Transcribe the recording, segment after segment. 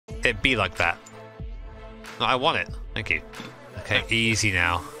it be like that? No, I want it. Thank you. Okay, easy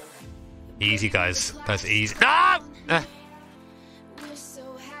now. Easy, guys. Guys, easy. No!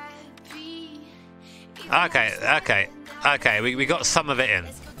 Okay, we got some of it in.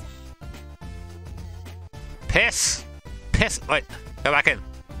 Piss! Piss! Wait, go back in.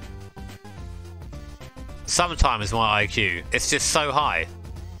 Sometimes my IQ, it's just so high.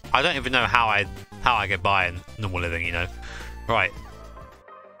 I don't even know how I get by in normal living, you know. Right.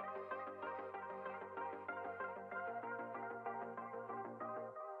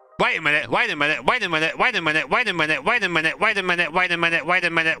 Wait a minute, wait a minute, wait a minute, wait a minute, wait a minute, wait a minute, wait a minute, wait a minute, wait a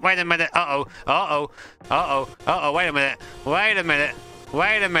minute, wait a minute, uh-oh, uh-oh, uh-oh, uh-oh, wait a minute, wait a minute,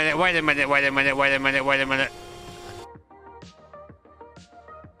 wait a minute, wait a minute, wait a minute, wait a minute, wait a minute.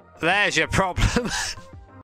 There's your problem.